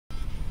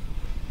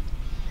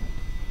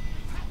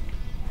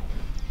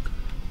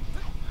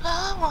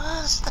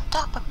was the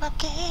top of my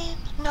game.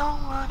 No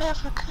one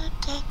ever could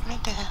take me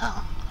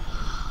down.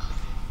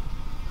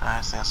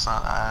 I think that's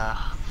not,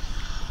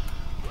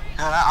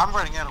 God, I'm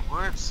running out of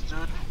words,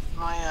 dude.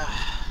 My,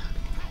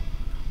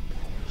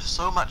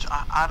 so much,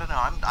 I don't know,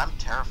 I'm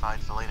terrified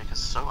for later,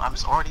 because I'm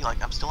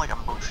still like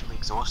emotionally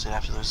exhausted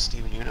after those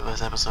Steven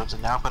Universe episodes,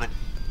 and now I've got to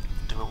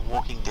do a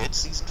Walking Dead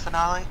season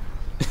finale.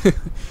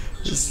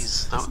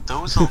 Jeez,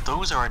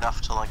 those are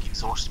enough to like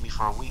exhaust me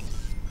for a week.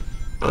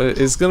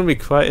 It's gonna be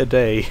quite a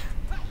day. It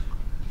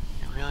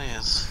really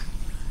is.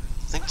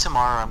 I think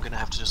tomorrow I'm gonna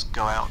have to just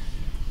go out,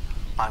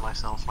 buy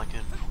myself like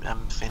a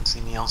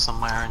fancy meal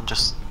somewhere and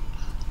just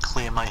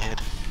clear my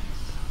head.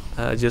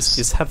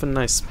 Just have a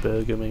nice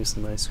burger, maybe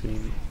some ice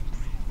cream.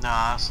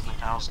 Nah,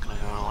 I was gonna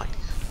go to like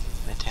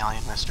an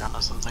Italian restaurant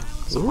or something.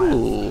 Somewhere.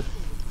 Ooh.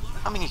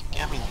 I mean,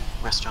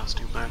 restaurants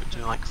do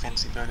like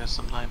fancy burgers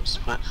sometimes,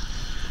 but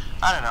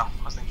I don't know.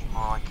 I was thinking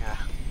more like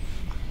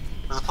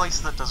there's a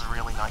place that does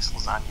really nice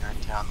lasagna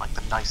in town, like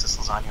the nicest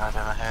lasagna I've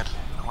ever had.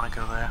 I want to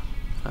go there.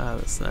 Ah,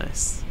 that's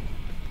nice.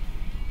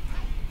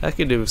 I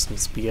could do with some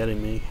spaghetti,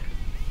 me.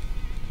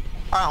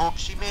 I hope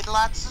she made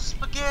lots of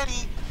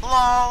spaghetti. Lol,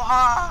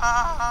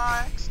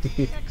 hi,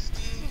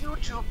 XD,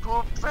 YouTube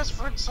poop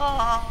reference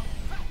song.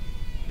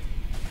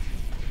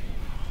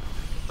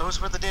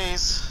 Those were the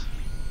days.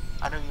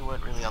 I know you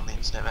weren't really on the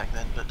internet back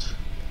then, but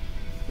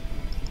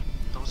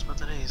those were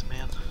the days,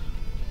 man.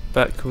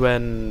 Back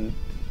when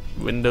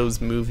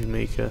Windows Movie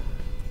Maker.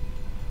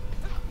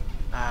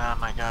 Oh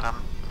my god,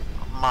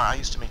 I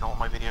used to make all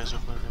my videos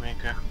with Movie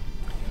Maker.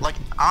 Like,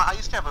 I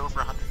used to have over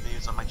 100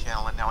 videos on my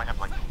channel, and now I have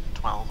like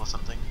 12 or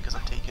something, because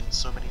I've taken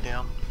so many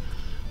down.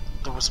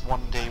 There was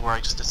one day where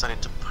I just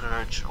decided to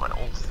purge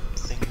all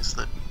things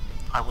that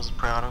I wasn't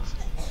proud of.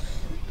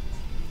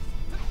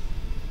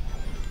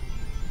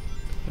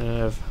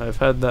 I've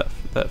had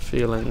that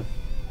feeling.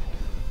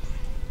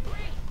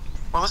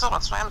 Well, there's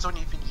what happens when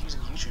you've been using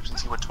YouTube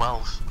since you were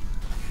 12.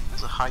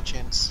 There's a high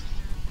chance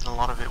that a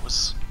lot of it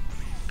was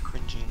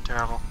cringy and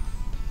terrible.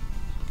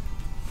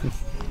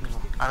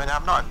 I mean,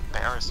 I'm not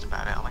embarrassed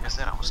about it. Like I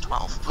said, I was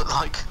 12, but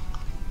like,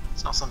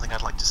 it's not something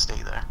I'd like to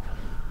stay there.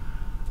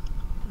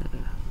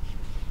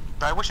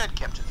 But I wish I'd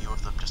kept a few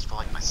of them just for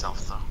like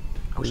myself, though.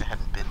 I wish I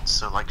hadn't been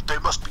so like, they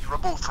must be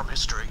removed from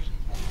history.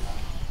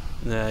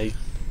 Yeah,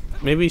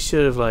 maybe you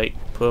should have like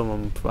put them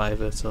on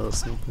private or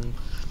something.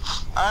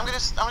 I'm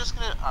just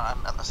gonna.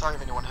 I'm sorry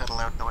if anyone heard a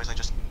loud noise. I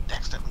just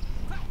accidentally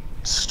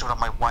stood on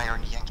my wire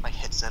and yanked my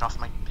headset off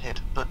my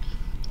head. But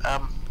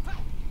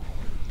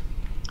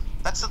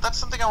that's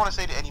something I want to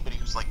say to anybody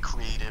who's like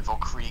creative or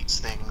creates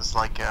things.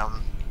 Like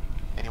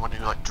anyone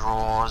who like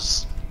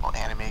draws or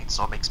animates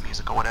or makes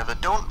music or whatever.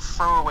 Don't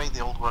throw away the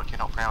old work you're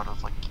not proud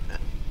of. Like keep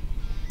it.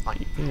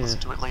 Like listen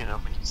to it later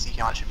when you see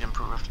how much you've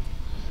improved.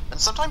 And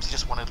sometimes you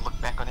just want to look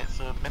back on it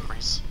for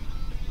memories.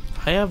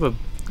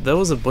 There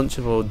was a bunch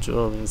of old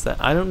drawings that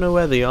I don't know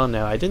where they are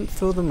now. I didn't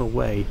throw them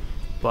away,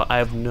 but I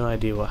have no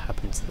idea what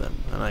happened to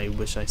them, and I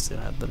wish I still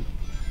had them.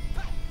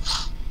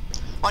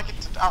 Like,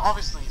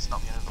 obviously it's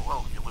not the end of the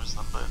world if you lose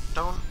them, but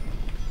don't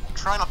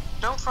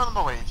throw them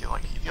away if you're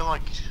like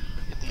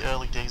in the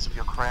early days of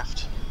your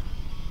craft.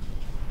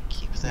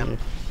 Keep them.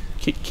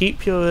 Yeah.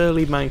 Keep your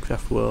early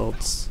Minecraft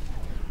worlds.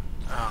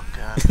 Oh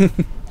god.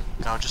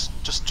 No, just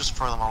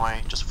throw them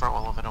away. Just throw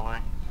all of it away.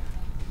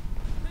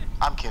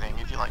 I'm kidding.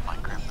 If you like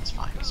Minecraft, that's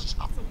fine. It's just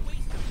not.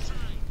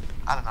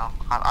 I don't know.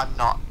 I'm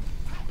not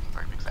a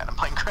very big fan of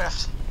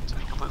Minecraft, to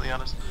be completely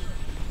honest.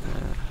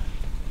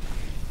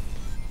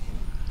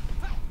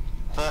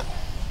 But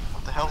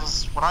what the hell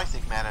does what I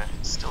think matter?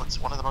 It's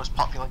one of the most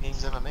popular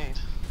games ever made.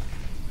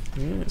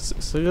 Yeah,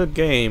 it's a good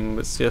game.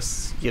 It's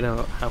just you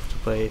don't have to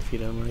play if you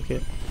don't like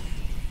it.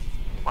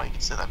 Well, you can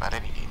say that about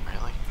any game,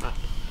 really. But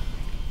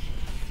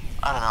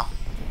I don't know.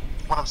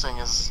 What I'm saying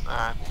is,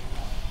 I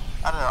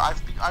don't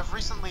know. I've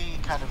recently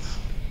kind of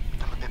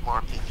become a bit more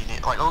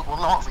opinionated. Like, well,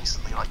 not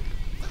recently. Like,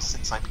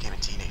 since I became a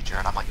teenager,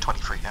 and I'm like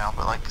 23 now.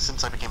 But like,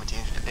 since I became a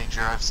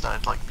teenager, I've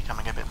started like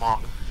becoming a bit more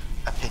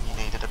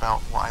opinionated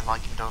about what I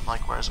like and don't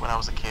like. Whereas when I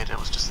was a kid, it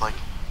was just like,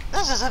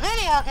 this is a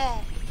video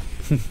game.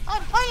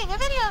 I'm playing a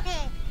video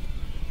game.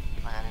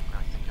 Like, I didn't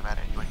really think about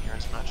it anywhere near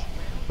as much.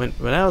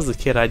 When I was a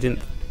kid, I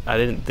didn't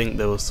think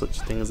there was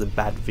such thing as a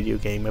bad video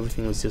game.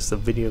 Everything was just a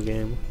video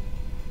game.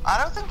 I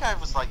don't think I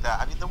was like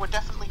that. I mean, there were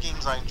definitely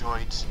games I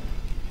enjoyed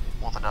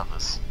more than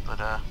others,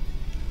 but I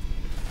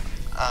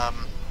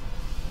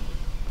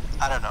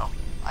don't know.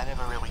 I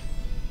never really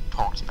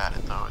talked about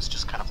it though. It's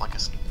just kind of like a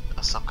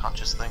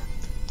subconscious thing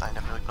that I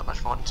never really put much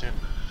thought into.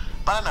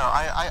 But I don't know.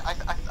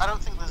 I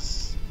don't think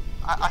there's.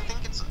 I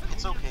think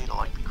it's okay to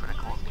like be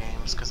critical of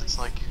games because it's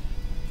like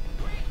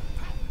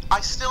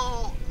I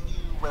still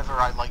knew whether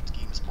I liked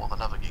games more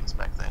than other games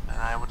back then, and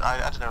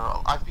I don't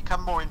know. I've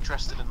become more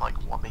interested in like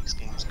what makes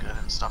games good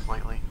and stuff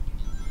lately.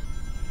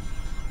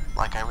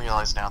 Like I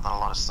realize now that a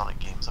lot of Sonic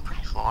games are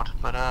pretty flawed,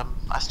 but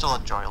I still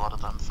enjoy a lot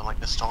of them for like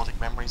nostalgic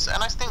memories,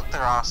 and I think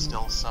there are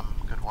still some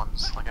good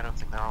ones. Like I don't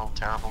think they're all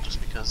terrible just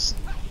because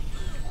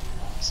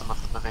some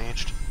of them have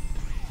aged.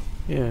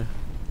 Yeah.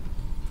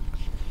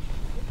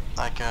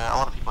 Like, a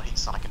lot of people hate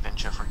Sonic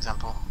Adventure, for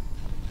example.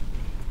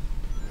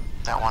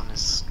 That one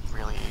is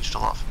really aged a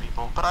lot for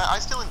people. But I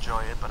still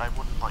enjoy it, but I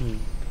wouldn't, like,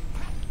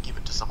 give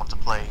it to someone to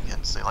play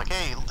and say, like,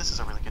 hey, this is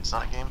a really good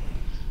Sonic game.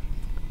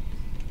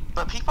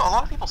 But a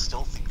lot of people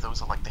still think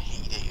those are, like, the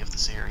heyday of the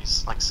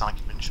series, like Sonic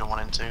Adventure 1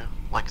 and 2.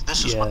 Like,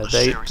 this is when the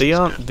series was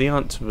good. They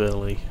aren't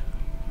really.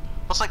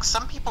 It's like,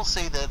 some people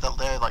say that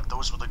they're, like,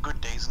 those were the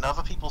good days, and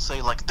other people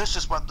say, like, this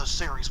is when the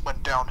series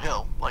went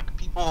downhill. Like,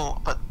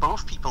 but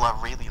both people are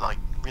really, like,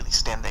 really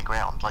stand their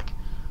ground. Like,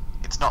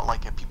 it's not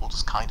like people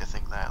just kind of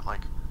think that,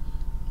 like,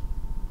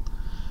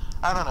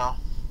 I don't know.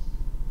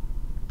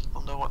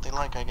 People know what they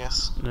like, I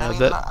guess. No,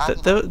 I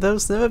mean,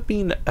 there's never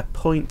been a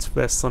point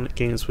where Sonic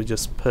games were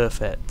just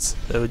perfect.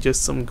 There were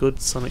just some good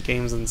Sonic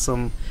games and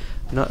some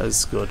not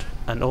as good,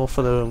 and all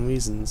for their own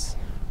reasons.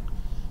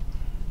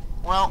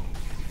 Well,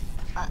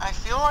 I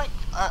feel like,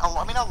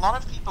 I mean, a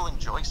lot of people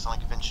enjoy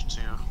Sonic Adventure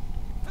 2,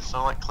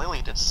 so, like, clearly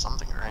it did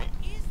something right.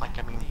 Like,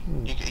 I mean,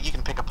 you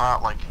can pick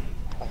apart, like,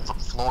 all the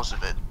flaws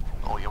of it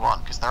all you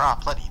want, because there are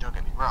plenty, don't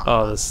get me wrong.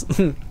 Oh,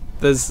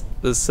 there's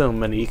so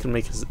many. You can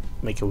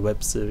make a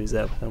web series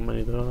out of how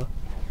many there are.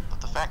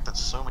 But the fact that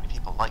so many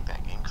people like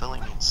that game clearly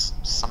means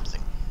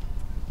something.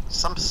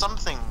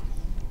 Something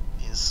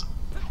is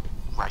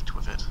right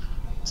with it.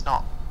 It's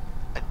not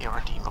an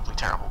irredeemably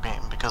terrible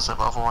game, because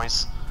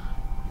otherwise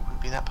it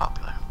wouldn't be that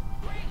popular.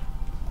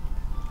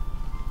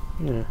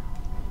 Yeah.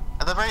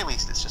 At the very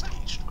least, it's just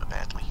aged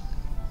badly.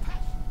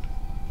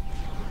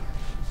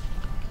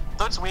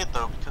 Though it's weird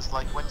though, because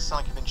like when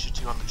Sonic Adventure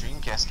 2 on the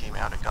Dreamcast came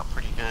out, it got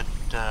pretty good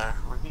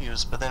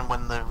reviews, but then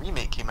when the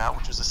remake came out,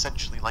 which was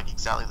essentially like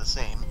exactly the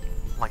same,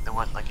 like there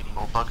weren't like any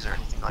more bugs or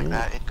anything like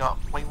that, it got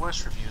way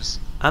worse reviews.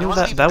 And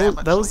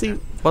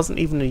wasn't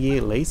even a year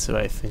later,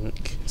 I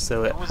think,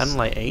 so it hadn't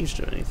like aged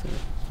or anything.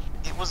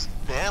 It was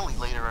barely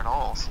later at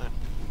all, so it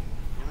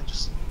really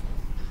just,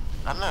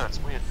 I don't know, it's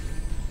weird.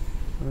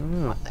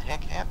 What the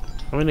heck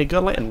happened? I mean, it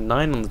got like a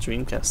 9 on the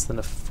Dreamcast, then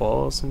a 4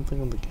 or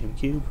something on the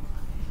GameCube.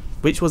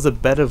 Which was a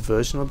better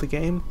version of the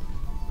game.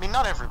 I mean,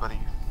 not everybody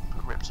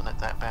ripped on it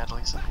that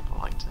badly. Some people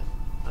liked it,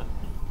 but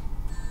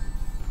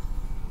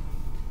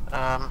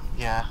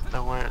yeah,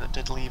 it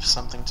did leave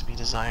something to be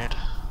desired.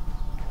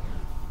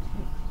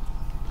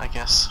 I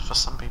guess for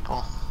some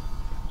people.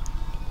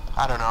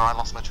 I don't know. I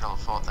lost my trail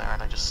of thought there,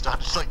 and I just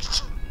started like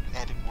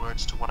adding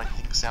words to what I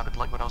think sounded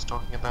like what I was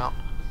talking about.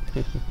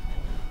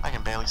 I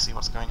can barely see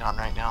what's going on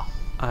right now.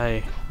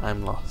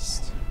 I'm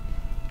lost.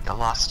 You're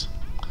lost.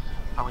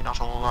 Are we not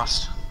all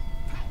lost?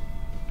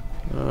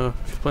 If you're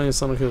playing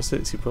Sonic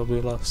 06, you're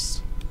probably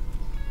lost.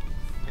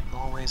 In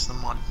more ways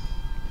than one.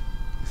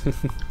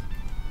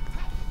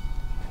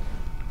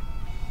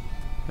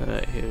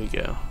 Alright, here we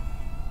go.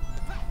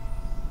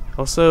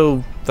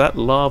 Also, that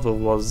lava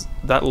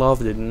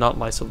did not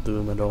light up the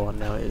room at all, and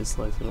now it is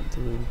lighting up the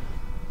room.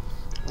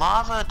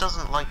 Lava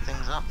doesn't light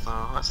things up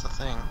though, that's the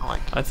thing.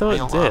 Like, I thought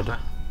it did. Lava.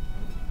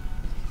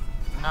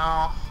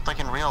 No, like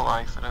in real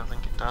life, I don't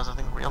think it does. I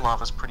think real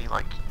lava's pretty,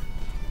 like,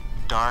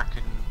 dark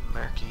and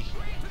murky.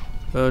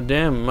 Oh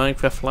damn,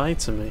 Minecraft lied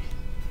to me.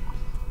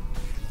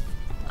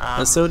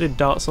 And so did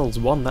Dark Souls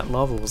 1, that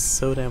lava was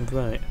so damn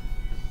bright.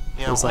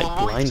 Yeah, it was like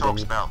blinding. We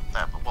talked about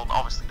that, but well,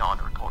 obviously not on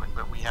the recording,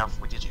 but we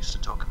did used to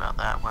talk about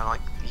that, where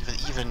like,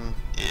 even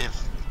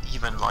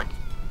like,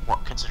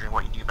 considering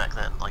what you knew back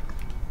then, like,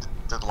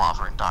 the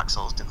lava in Dark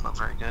Souls didn't look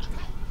very good.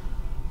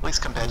 At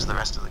least compared to the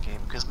rest of the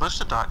game, because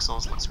most of Dark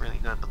Souls looks really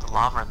good, but the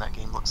lava in that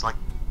game looks like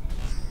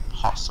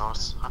hot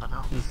sauce, I don't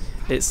know.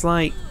 It's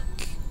like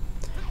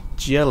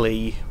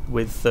jelly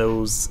with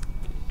those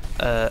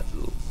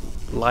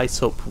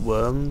light up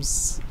worm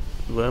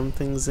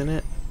things in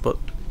it, but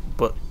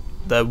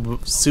they're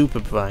super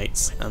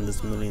bright and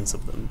there's millions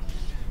of them.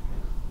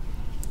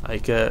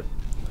 Like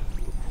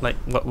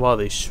what are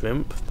they,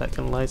 shrimp that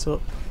can light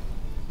up?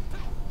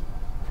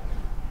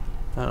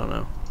 I don't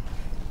know.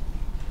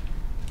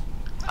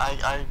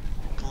 I'd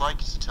like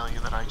to tell you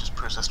that I just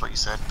processed what you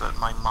said, but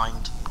my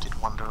mind did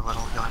wander a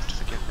little. You'll have to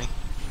forgive me.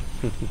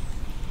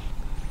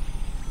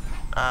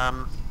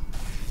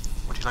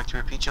 Would you like to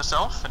repeat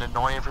yourself and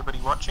annoy everybody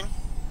watching?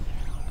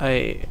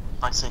 By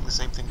saying the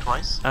same thing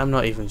twice? I'm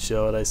not even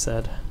sure what I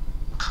said.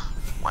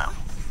 Wow.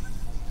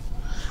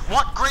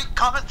 What great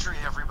commentary,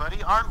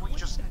 everybody! Aren't we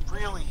just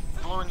really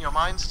blowing your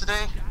minds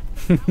today?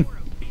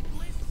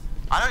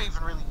 I don't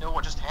even really know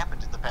what just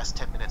happened in the past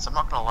 10 minutes, I'm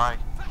not gonna lie.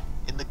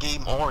 In the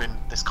game or in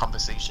this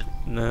conversation.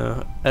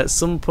 No, at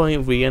some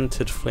point we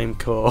entered Flame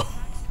Core.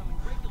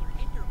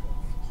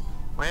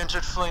 We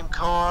entered Flame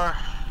Core.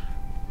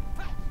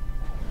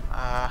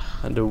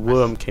 And a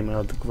worm came out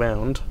of the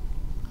ground.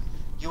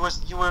 You were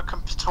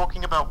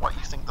talking about what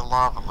you think the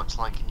lava looks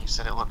like, and you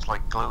said it looked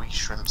like glowy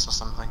shrimps or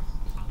something.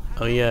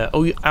 Oh yeah.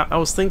 Oh, I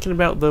was thinking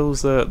about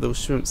those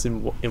shrimps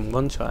in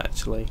one shot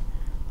actually.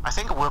 I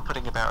think we're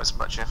putting about as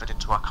much effort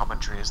into our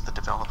commentary as the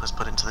developers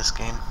put into this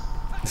game.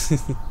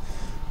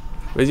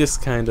 We're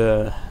just kind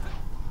of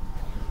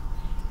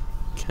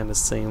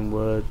saying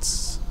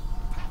words.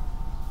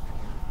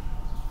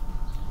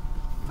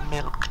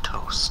 Milk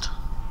toast.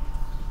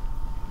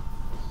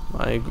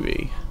 I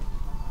agree.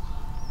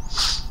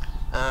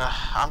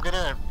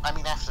 I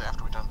mean, after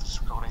we're done with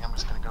this recording, I'm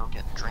just gonna go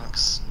get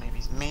drinks.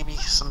 Maybe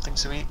something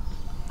to eat.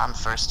 I'm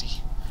thirsty.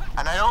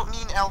 And I don't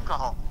mean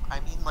alcohol. I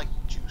mean, like,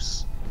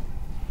 juice.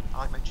 I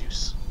like my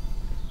juice.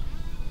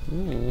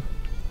 Ooh.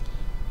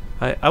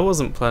 I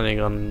wasn't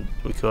planning on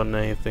recording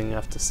anything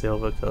after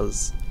Silver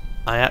because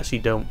I actually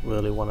don't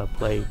really want to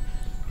play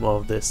more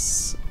of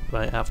this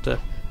right after.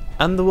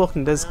 And The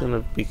Walking Dead's going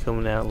to be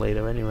coming out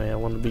later anyway. I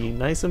want to be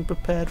nice and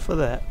prepared for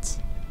that.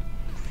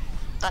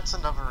 That's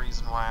another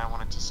reason why I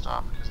wanted to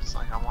stop, because it's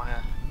like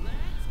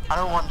I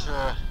don't want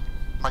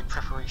my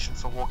preparation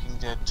for Walking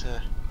Dead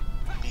to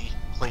be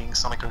playing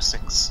Sonic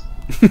 06.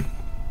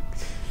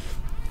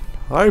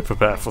 I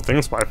prepare for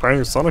things by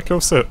playing Sonic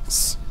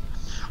 06.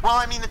 Well,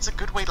 I mean, it's a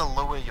good way to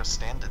lower your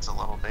standards a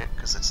little bit,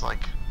 because it's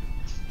like,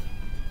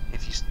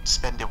 if you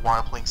spend it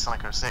while playing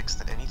Sonic 06,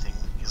 then anything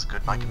is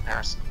good by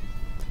comparison.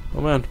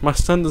 Oh man, my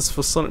standards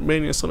for Sonic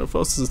Mania and Sonic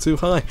Forces are too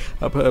high.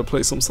 I better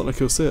play some Sonic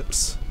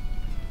 06.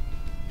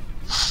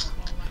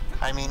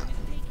 I mean,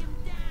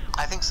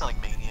 I think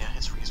Sonic Mania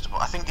is reasonable.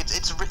 I think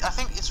it's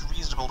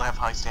reasonable to have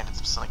high standards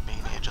of Sonic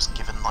Mania, just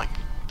given like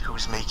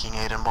who's making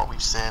it and what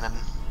we've seen and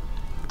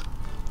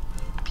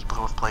the people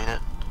who have played it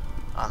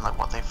and like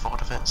what they've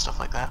thought of it and stuff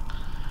like that.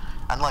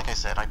 And like I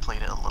said, I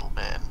played it a little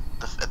bit, and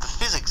the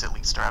physics at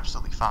least are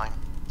absolutely fine.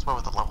 It's well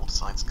with the level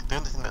designs. The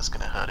only thing that's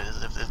going to hurt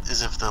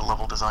is if the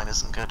level design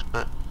isn't good,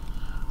 but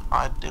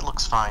it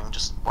looks fine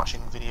just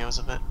watching videos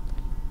of it.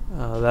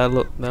 Oh, that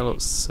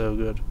looks so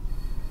good.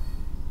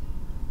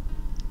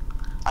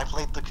 I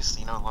played the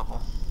casino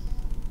level.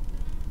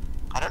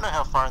 I don't know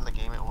how far in the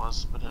game it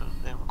was, but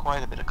it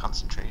required a bit of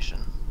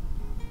concentration.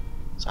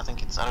 So I don't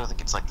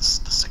think it's like the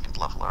second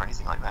level or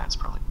anything like that. It's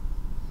probably.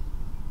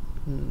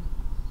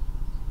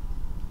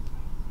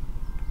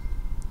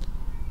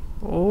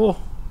 Oh,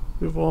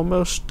 we've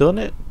almost done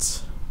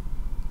it.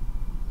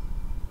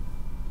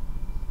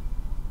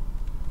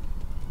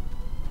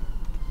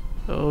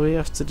 All we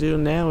have to do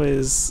now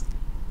is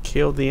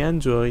kill the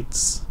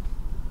androids.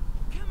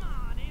 Come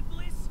on,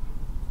 Iblis!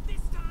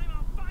 This time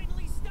I'll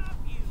finally stop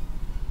you!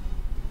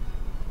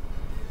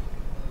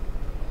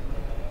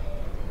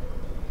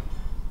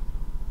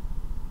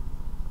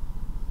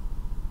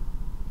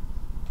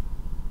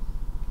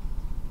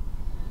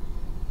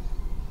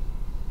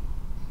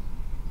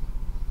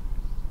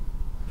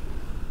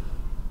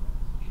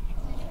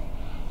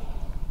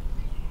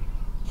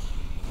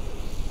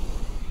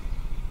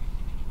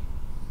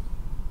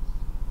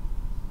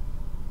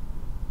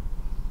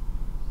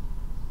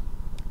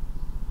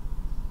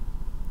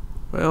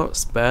 Well,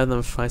 it's better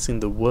than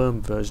fighting the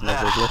worm version of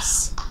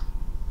Iblis.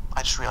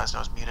 I just realized I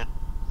was muted.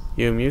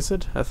 You were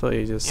muted? I thought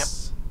you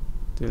just...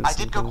 Doing I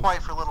did go something.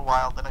 quiet for a little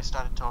while, then I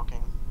started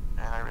talking,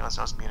 and I realized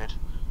I was muted.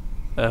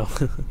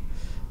 Oh.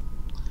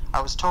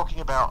 I was talking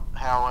about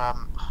how,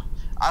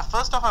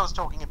 first off I was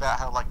talking about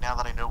how, like, now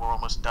that I know we're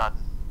almost done,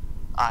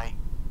 I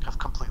have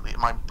completely,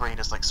 my brain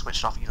has, like,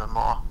 switched off even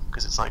more,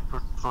 because it's like,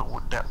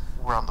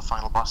 we're on the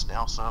final boss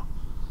now, so.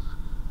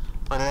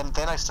 But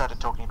then I started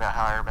talking about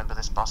how I remember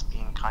this boss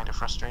being kind of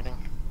frustrating.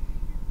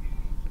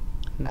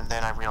 And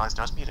then I realized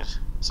I was muted.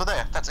 So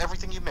there, that's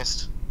everything you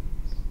missed.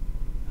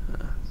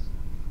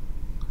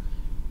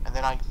 And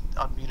then I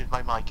unmuted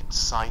my mic and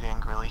sighed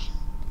angrily.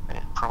 And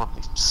it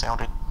probably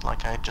sounded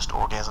like I had just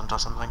orgasmed or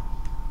something.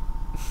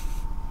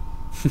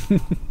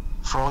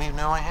 For all you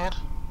know I had.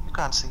 You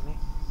can't see me.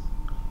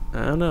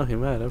 I don't know, he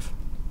might have.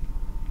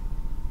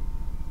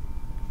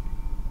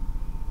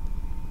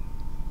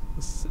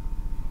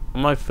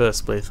 On my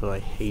first playthrough I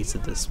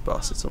hated this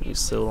boss, it took me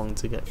so long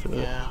to get through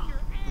it. Yeah,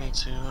 me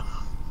too.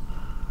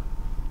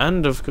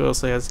 And of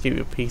course I had to keep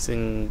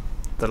repeating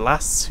the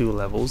last two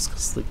levels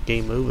because the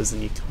game overs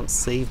and you can't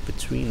save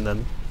between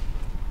them.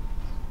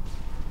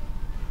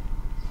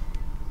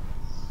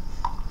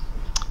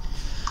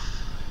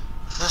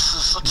 This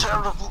is a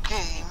terrible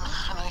game,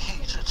 and I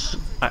hate it.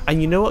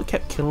 And you know what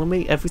kept killing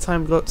me? Every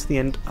time I got to the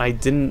end, I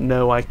didn't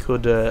know I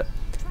could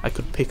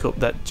pick up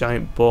that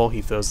giant ball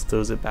he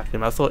throws it back at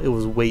him. I thought it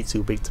was way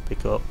too big to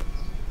pick up.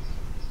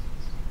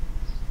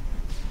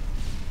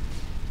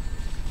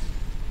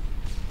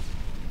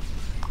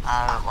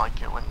 I don't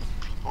like it when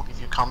people give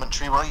you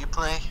commentary while you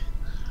play.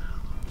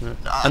 Yeah.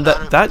 No, And I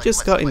don't that think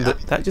just got in Wesley- the I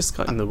mean- that just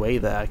got in the way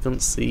there. I couldn't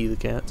see the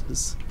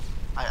characters.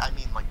 I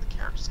mean, like, the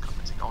characters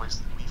commenting.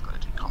 Obviously, we've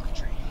got to do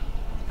commentary.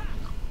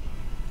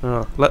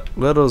 Oh,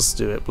 let us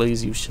do it,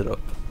 please. You shut up.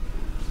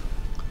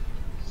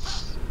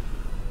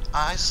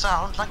 I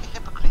sound like a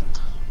hypocrite.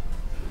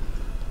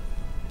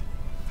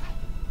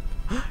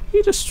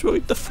 You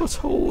destroyed the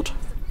foothold.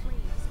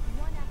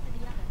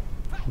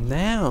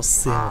 Now,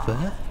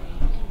 Silver.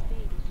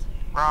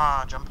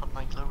 Rah, jump on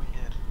my glowy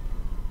head.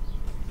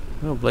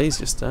 Oh, Blaze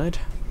just died.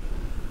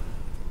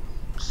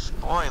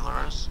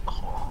 Spoilers.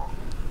 Oh.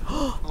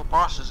 The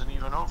boss isn't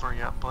even over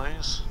yet,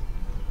 Blaze.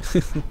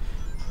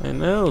 I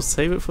know.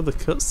 Save it for the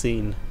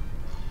cutscene.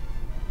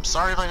 I'm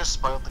sorry if I just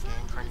spoiled the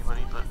game for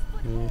anybody, but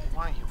Yeah.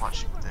 why are you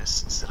watching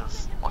this instead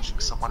of watching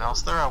someone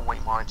else? There are way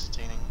more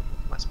entertaining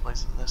Let's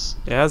place in this.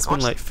 It has been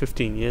What's- like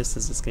 15 years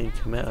since this game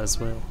came out as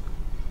well.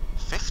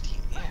 15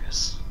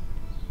 years?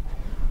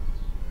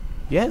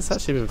 Yeah, it's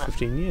actually been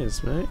 15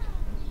 years, right?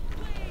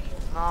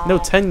 No, No,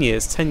 10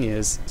 years, 10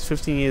 years. It's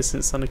 15 years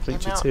since Sonic Came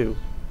Adventure out- 2.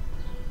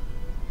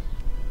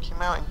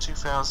 Came out in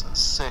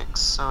 2006,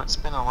 so it's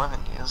been 11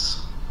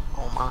 years.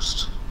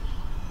 Almost.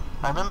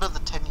 I remember the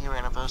 10-year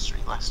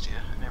anniversary last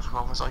year, and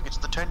everyone was like, it's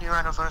the 10-year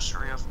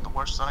anniversary of the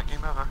worst Sonic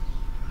game ever.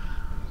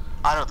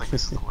 I don't think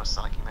this is the worst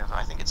Sonic game ever.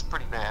 I think it's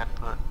pretty bad,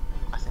 but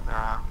I think there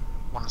are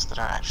ones that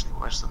are actually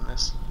worse than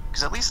this.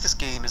 Because at least this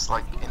game is,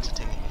 like,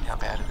 entertaining in how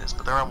bad it is,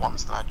 but there are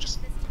ones that are just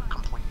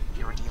complete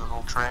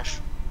irredeemable trash.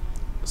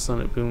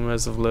 Sonic Boom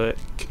Rise of Lyric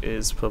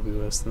is probably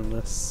worse than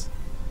this.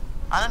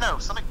 I don't know,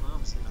 Sonic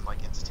Boom's even,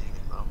 like, entertaining,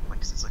 though.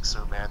 Like, 'cause it's, like,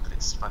 so bad that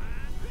it's funny.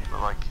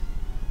 But, like,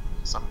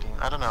 some game,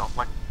 I don't know,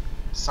 like,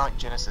 Sonic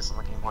Genesis on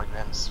the Game Boy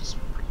Advance was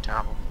pretty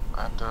terrible.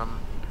 And,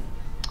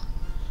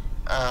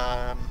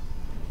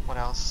 what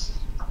else?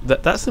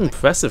 That's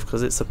impressive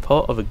because it's a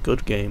part of a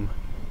good game.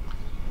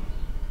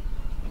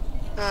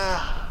 It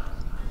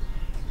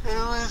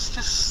was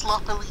just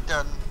sloppily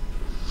done.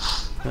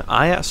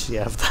 I actually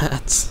have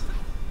that.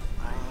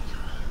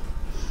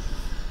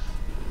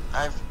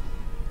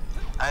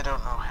 I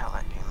don't know how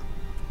that game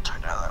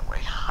turned out that way.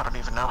 I don't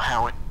even know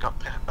how it got.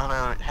 I don't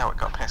know how it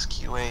got past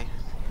QA,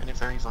 and if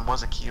there even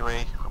was a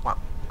QA. What?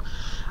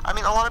 I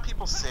mean, a lot of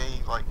people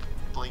say like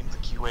blame the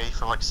QA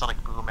for like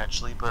Sonic Boom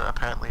actually, but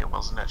apparently it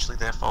wasn't actually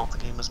their fault. The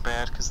game was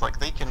bad because like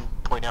they can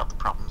point out the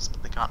problems,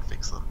 but they can't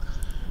fix them.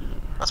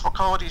 That's what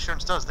quality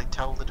assurance does. They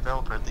tell the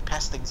developer, they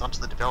pass things on to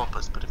the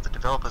developers, but if the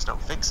developers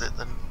don't fix it,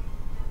 then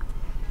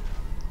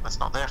that's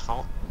not their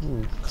fault.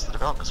 That's the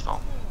developer's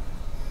fault.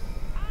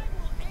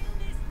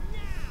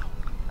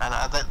 And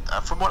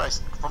from what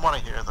I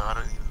hear, though, I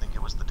don't even think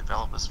it was the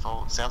developer's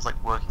fault. It sounds like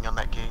working on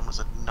that game was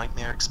a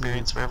nightmare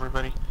experience for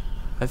everybody.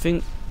 I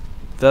think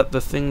that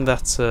the thing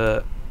that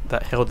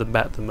that held them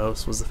back the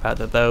most was the fact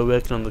that they were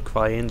working on the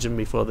CryEngine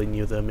before they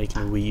knew they were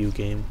making a Wii U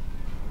game.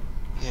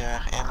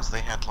 Yeah, and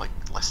they had like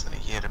less than a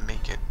year to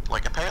make it.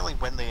 Like apparently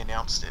when they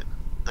announced it,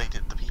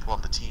 the people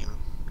on the team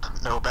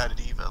didn't know about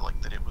it either.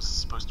 Like that it was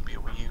supposed to be a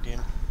Wii U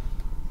game.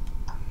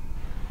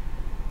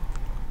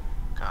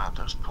 God,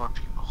 those poor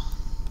people.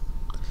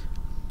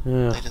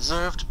 Yeah. They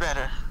deserved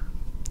better.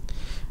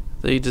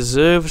 They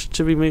deserved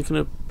to be making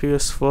a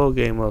PS4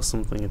 game or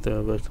something if they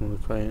were working on the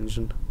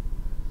CryEngine.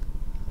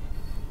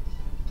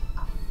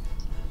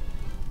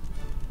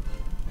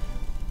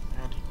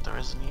 And there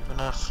isn't even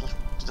a.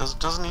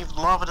 Doesn't even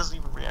lava doesn't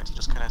even react. He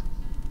just kind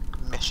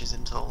of meshes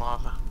into the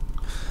lava.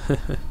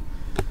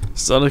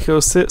 Sonic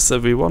 06,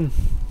 everyone.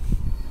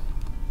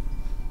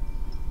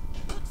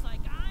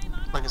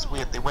 Like it's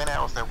weird. They went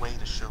out of their way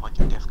to show like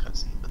a death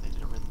cutscene, but they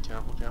did a really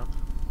terrible job.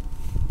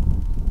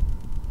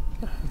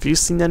 Have you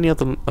seen any of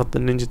the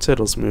Ninja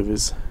Turtles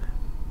movies?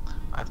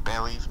 I've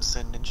barely even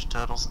seen Ninja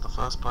Turtles in the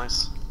first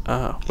place.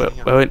 Ah,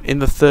 well, in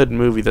the third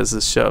movie, there's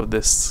a shot of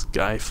this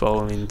guy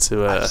falling into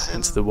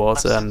the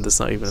water, and there's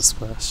not even a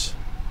splash.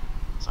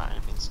 Sorry, I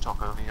didn't mean to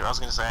talk over you. I was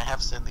going to say I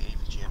have seen the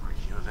AVGN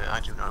review of it. I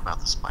do know about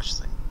the splash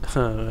thing.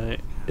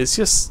 Alright. It's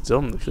just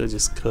dumb, they could have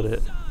just cut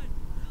it.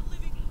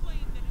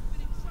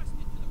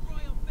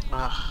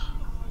 Ugh.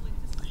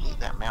 I hate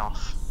that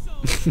mouth.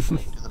 Do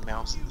the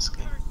mouths in this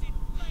game.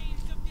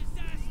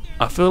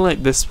 I feel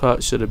like this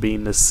part should have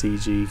been a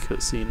CG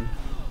cutscene.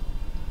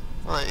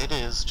 Well, it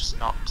is, just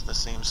not to the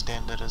same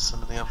standard as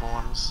some of the other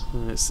ones.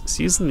 It's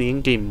using the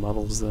in-game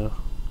models though.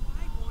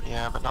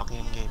 Yeah, but not the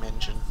in-game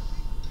engine.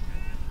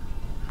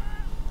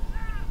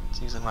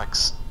 It's using like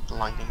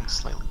lighting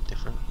slightly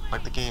different.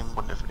 Like the game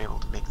wouldn't have been able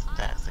to make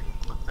that thing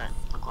look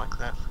like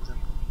that, for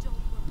example.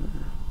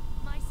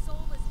 My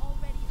soul is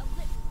already a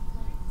lit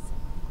blaze.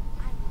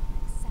 I will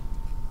accept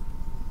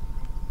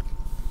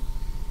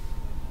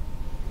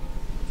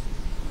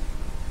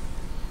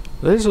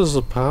it. This is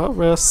the part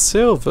where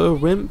Silver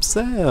wimps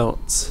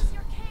out.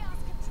 Your chaos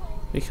control.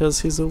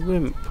 Because he's a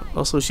wimp.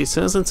 Also, she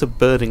turns into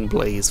Burning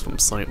Blaze from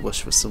Sonic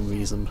Rush for some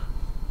reason.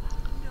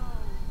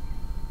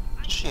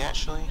 Does she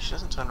actually? She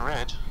doesn't turn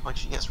red. Like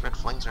she gets red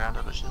flames around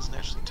her, but she doesn't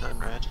actually turn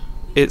red.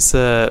 It's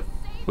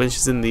when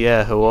she's in the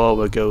air, her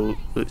aura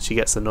she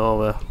gets an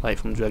aura, like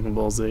from Dragon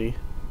Ball Z.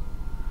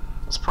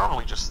 It's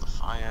probably just the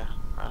fire.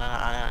 I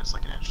know it's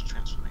like an actual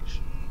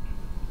transformation.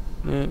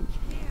 Yeah,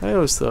 I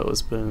always thought it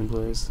was Burning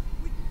Blaze.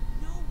 We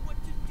didn't know what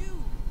to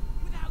do.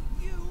 Without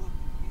you,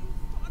 you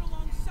fought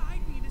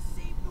alongside me to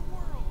save the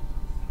world.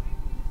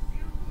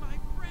 You're my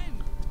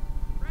friend,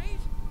 right?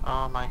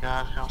 Oh my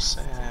god, how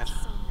sad.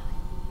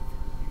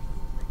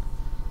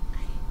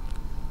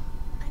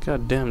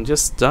 God damn,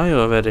 just die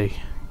already.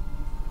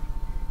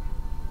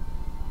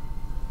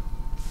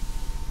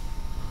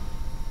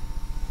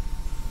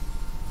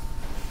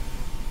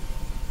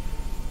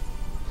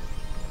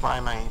 Why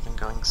am I even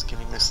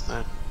giving this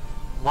the...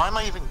 Why am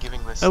I even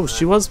giving this Oh, the...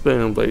 she was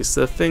Burning Blaze.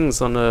 The things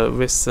on her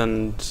wrists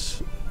and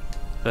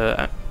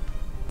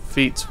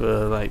feet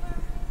were like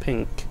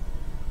pink.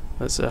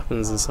 That's what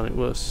happens in Sonic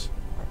Rush.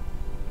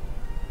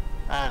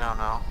 I don't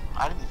know.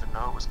 I didn't even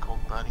didn't know it was called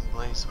Burning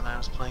Blaze when I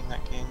was playing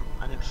that game.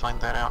 I didn't find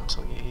that out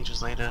until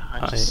ages later.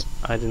 I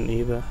didn't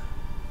either.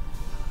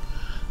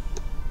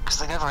 Because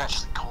they never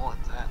actually call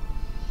it that.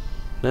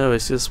 No,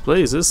 it's just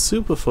Blaze. It's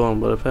super fun,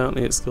 but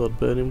apparently it's called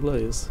Burning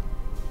Blaze.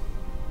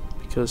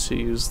 Because she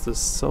used the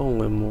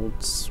soul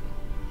emeralds.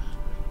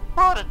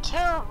 What a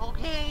terrible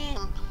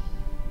game!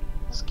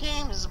 This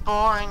game is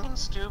boring and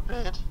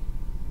stupid.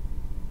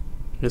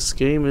 This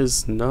game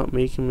is not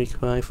making me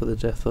cry for the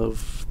death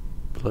of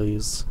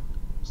Blaze.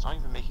 It's not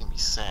even making me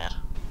sad.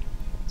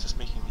 It's just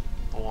making me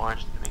bored.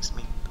 It makes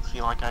me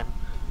feel like I'm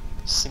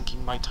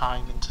sinking my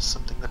time into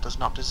something that does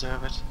not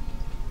deserve it.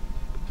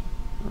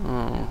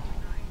 Oh.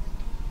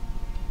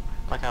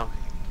 Like how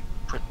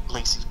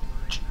Lacey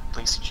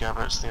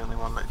Jabbert's the only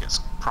one that gets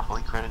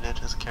properly credited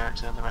as a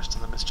character, and the rest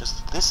of them is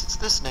just this. It's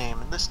this name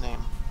and this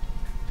name.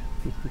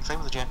 Same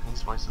with the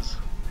Japanese voices.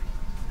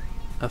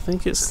 I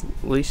think it's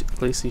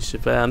Lacey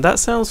Chabert, and that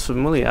sounds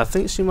familiar. I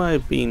think she might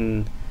have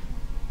been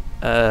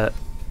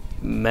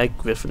Meg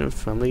Griffin in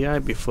Family Guy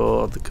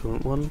before the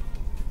current one.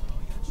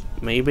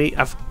 Maybe.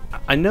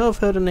 I know I've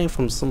heard her name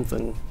from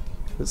something.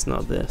 It's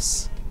not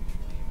this.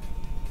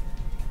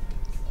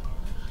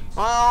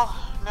 Well,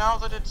 now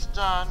that it's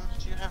done,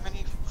 do you have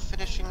any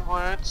finishing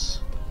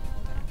words?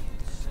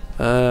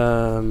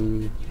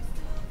 But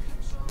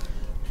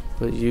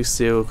you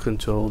still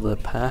control the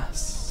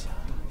past.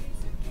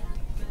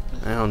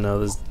 I don't know,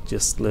 there's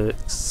just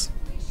lyrics.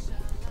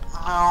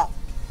 Well,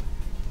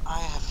 I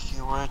have a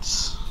few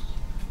words.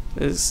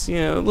 It's, you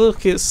know,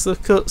 look, it's the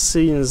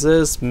cutscenes,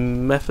 there's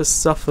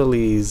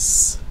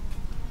Mephistopheles.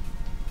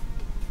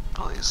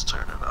 Please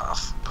turn it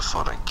off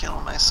before I kill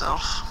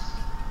myself.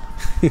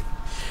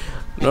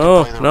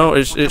 No,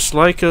 it's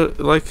like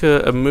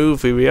a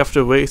movie. We have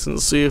to wait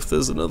and see if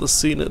there's another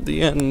scene at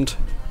the end.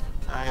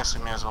 I guess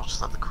we may as well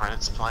just let the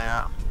credits play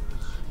out.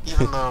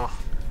 Even though,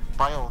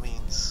 by all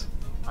means,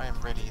 I am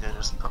ready to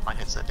just put my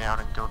headset down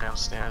and go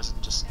downstairs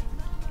and just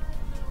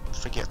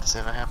forget this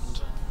ever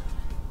happened.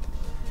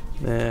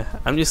 Yeah,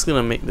 I'm just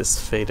gonna make this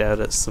fade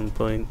out at some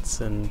point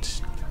and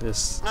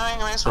just. No, you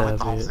may as well let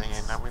the whole thing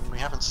in. I mean, we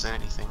haven't said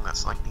anything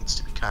that's like needs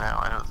to be cut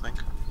out. I don't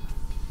think.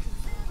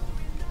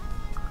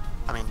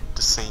 I mean,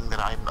 just saying that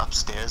I'm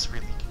upstairs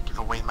really give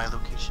away my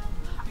location?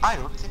 I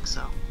don't think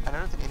so. And I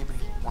don't think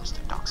anybody wants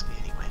to dox me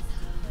anyway.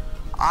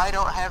 I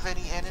don't have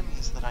any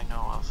enemies that I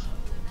know of.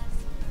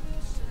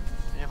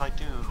 And if I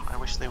do, I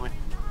wish they would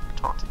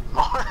talk to me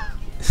more.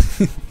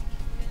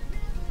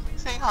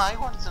 Say hi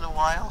once in a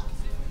while.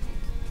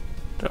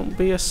 Don't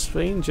be a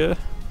stranger.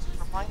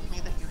 Remind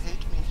me that you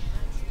hate me.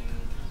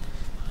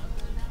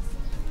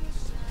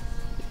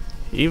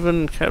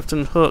 Even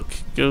Captain Hook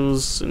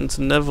goes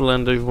into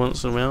Neverland every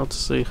once in a while to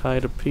say hi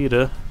to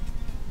Peter.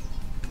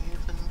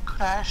 Even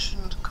Crash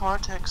and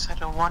Cortex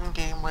had a one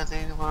game where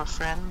they were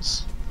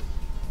friends.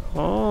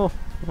 Oh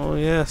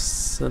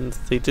yes, and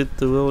they did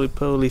the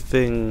roly-poly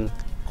thing.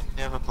 I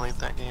never played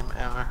that game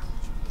ever.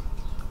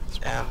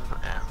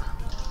 Ever.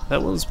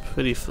 That one's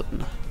pretty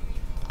fun.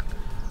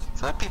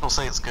 I've heard people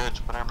say it's good,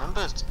 but I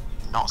remember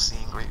not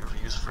seeing great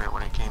reviews for it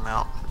when it came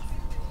out.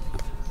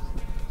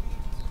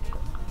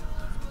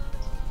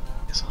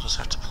 Guess I'll just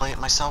have to play it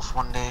myself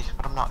one day,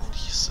 but I'm not in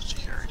such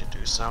a hurry to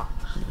do so.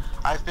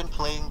 I've been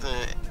playing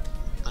the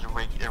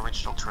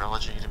original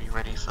trilogy to be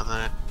ready for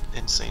the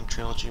Insane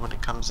trilogy when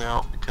it comes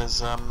out,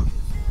 because I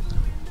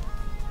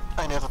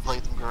never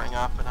played them growing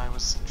up and I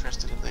was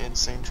interested in the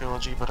Insane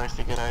trilogy, but I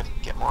figured I'd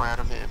get more out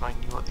of it if I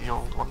knew what the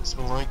old ones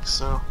were like,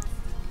 so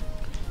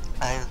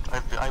I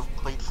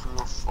played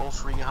through all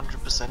three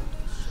 100%,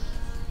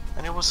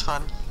 and it was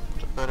fun,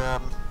 but I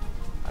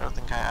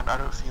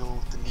don't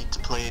feel the need to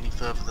play any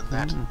further than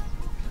that.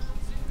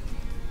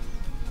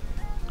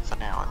 For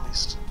now, at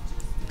least.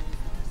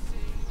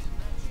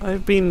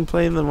 I've been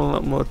playing them a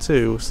lot more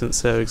too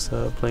since Eric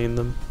started playing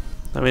them.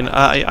 I mean,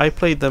 I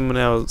played them when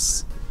I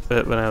was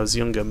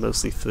younger,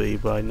 mostly 3,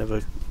 but I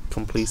never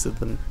completed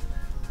them.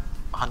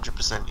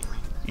 100% you mean?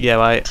 Yeah,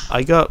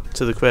 I got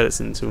to the credits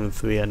in 2 and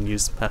 3 and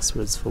used the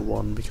passwords for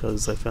 1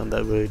 because I found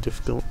that really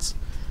difficult.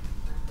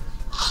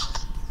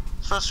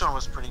 First one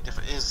was pretty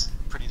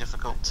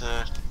difficult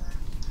to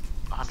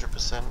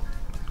 100%.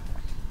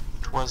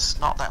 It was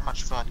not that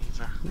much fun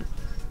either.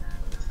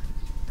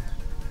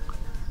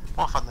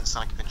 More fun than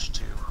Sonic Adventure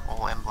 2,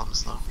 all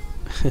emblems though.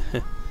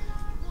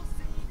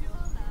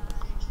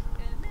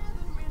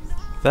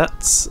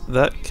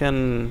 That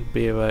can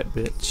be a right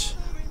bitch.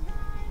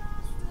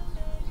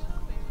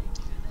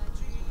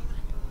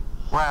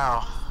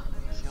 Wow,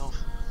 I feel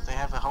they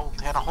had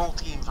a whole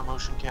team for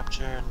motion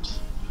capture, and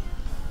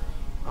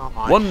oh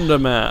boy. Wonder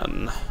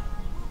Man.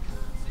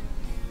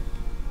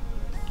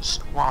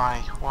 Just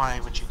why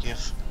would you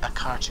give a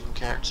cartoon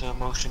character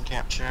motion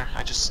capture?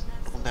 I just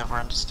will never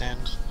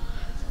understand.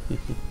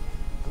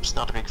 I'm just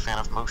not a big fan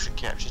of motion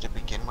capture to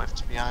begin with,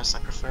 to be honest. I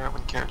prefer it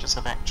when characters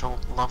have actual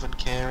love and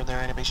care in their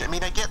animation. I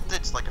mean, I get that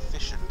it's like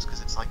efficient, because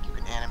it's like you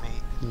can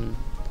animate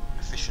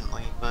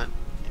efficiently, but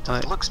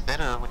it looks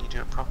better when you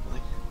do it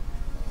properly.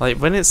 Like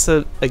when it's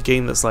a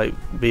game that's like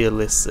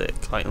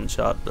realistic, like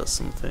Uncharted or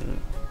something,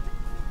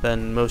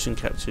 then motion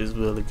capture is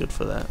really good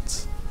for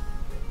that.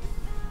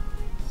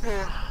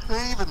 Yeah,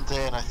 even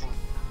then, I think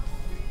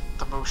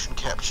the motion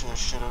capture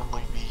should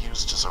only be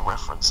used as a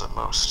reference at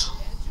most.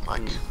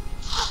 Like,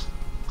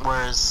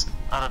 whereas,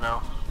 I don't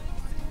know,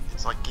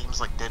 it's like games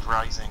like Dead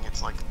Rising,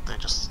 it's like they're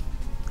just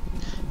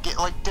games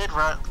like Dead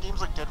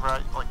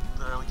like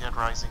the early Dead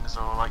Risings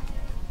or like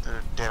the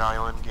Dead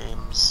Island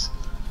games.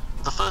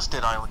 The first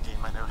Dead Island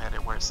game I know had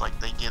it where it's like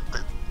they get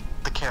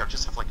the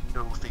characters have like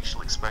no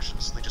facial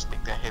expressions, so they just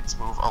make their heads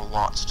move a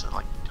lot to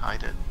like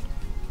hide it.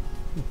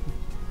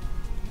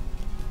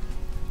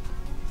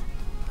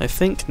 I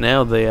think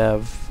now they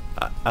have.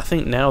 I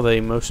think now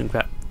they motion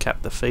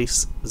cap the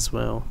face as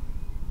well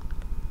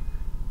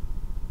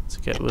to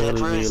get In really Dead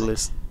Rising?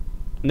 realistic.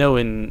 No,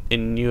 in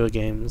newer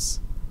games.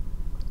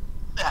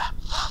 Yeah.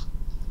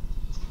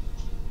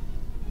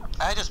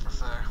 I just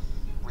prefer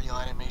real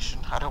animation.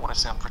 I don't want to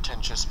sound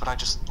pretentious, but I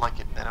just like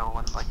it better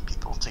when like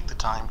people take the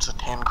time to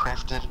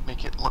handcraft it and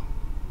make it look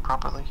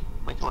properly,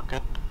 make it look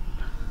good.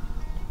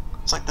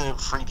 It's like the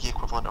 3D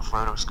equivalent of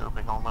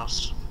rotoscoping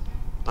almost,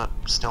 but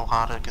still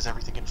harder because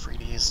everything in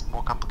 3D is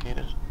more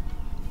complicated.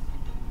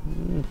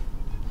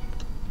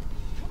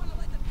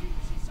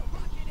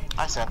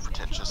 I sound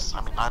pretentious.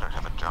 I mean, I don't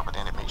have a job in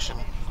animation.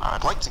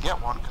 I'd like to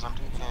get one because I'm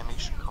doing an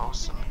animation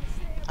course, and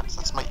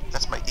that's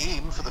my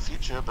aim for the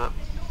future. But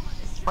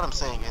what I'm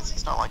saying is,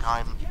 it's not like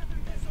I'm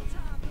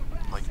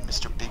like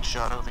Mr. Big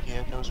Shot over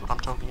here knows what I'm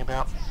talking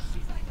about.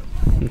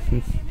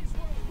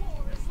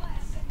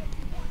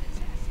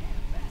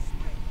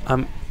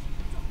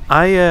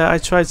 I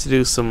tried to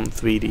do some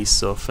 3D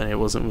stuff and it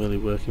wasn't really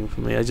working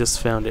for me. I just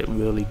found it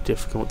really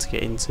difficult to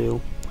get into,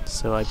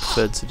 so I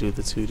preferred to do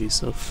the 2D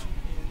stuff.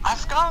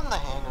 I've gotten the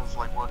hang of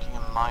like working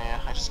in Maya.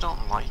 I just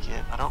don't like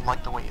it. I don't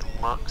like the way it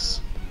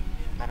looks.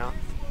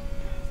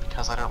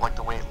 Because I don't like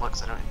the way it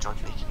looks, I don't enjoy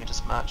making it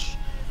as much.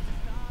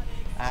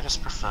 And I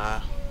just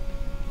prefer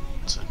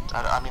to.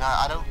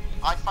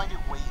 I find it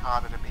way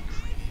harder to make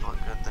 3D look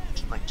good than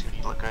to make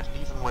 2D look good.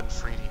 And even when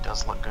 3D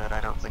does look good,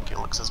 I don't think it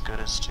looks as good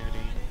as 2D.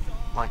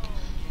 Like,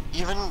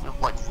 even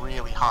like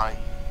really high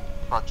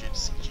budget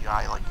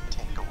CGI, like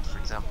Tangled, for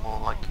example,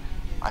 like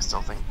I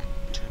still think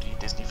 2D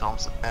Disney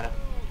films look better.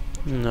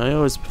 I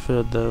always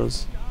preferred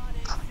those.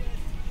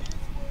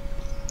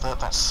 But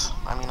that's,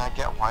 I mean, I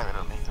get why they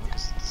don't make them,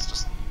 because it's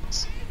just...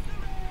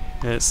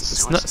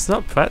 It's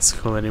not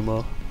practical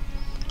anymore.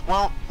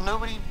 Well,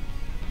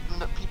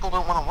 people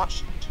don't want to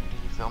watch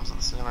 2D films at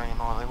the cinema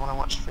anymore. They want to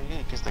watch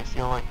 3D, because they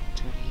feel like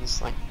 2D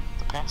is, like,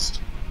 the best.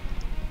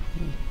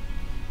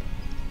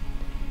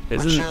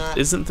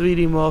 Isn't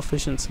 3D more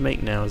efficient to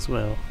make now as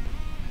well?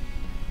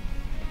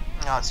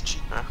 No, it's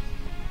cheaper.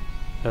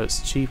 Oh,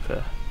 it's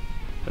cheaper.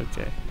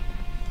 Okay.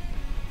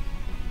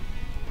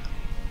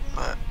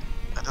 But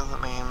that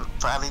doesn't mean...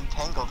 I mean,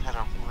 Tangled had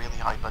a really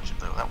high budget,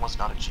 though. That was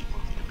not a cheap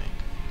movie to make.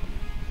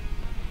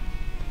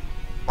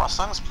 What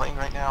song is playing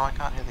right now? I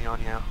can't hear the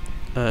audio.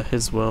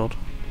 His World.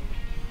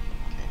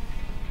 Okay.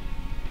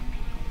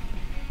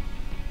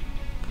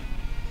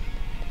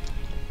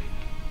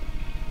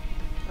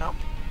 Nope.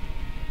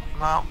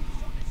 No.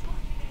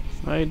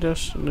 My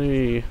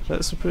Destiny.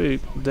 That's a pretty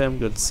damn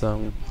good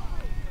song.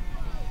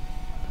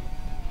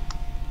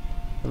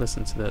 I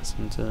listen to that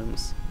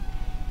sometimes.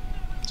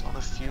 It's one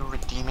of the few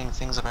redeeming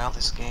things about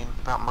this game,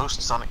 about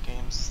most Sonic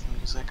games, the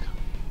music.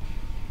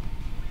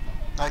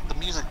 Like, the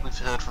music we've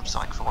heard from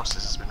Sonic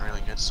Forces has been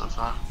really good so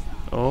far.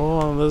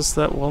 Oh, there's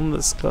that one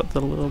that's got the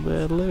little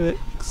bit of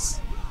lyrics.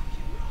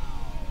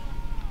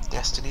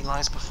 Destiny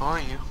lies before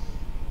you.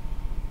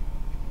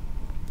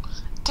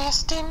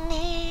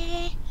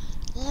 Destiny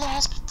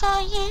lies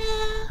before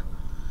you.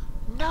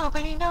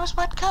 Nobody knows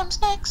what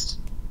comes next.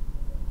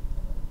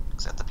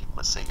 Except the people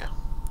at Sega.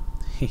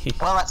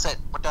 Well, that's it.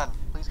 We're done.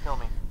 Please kill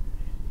me.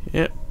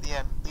 Yep. The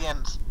end. The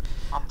end.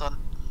 I'm done.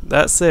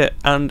 That's it.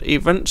 And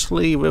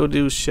eventually we'll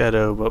do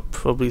Shadow, but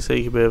probably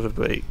take a bit of a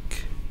break.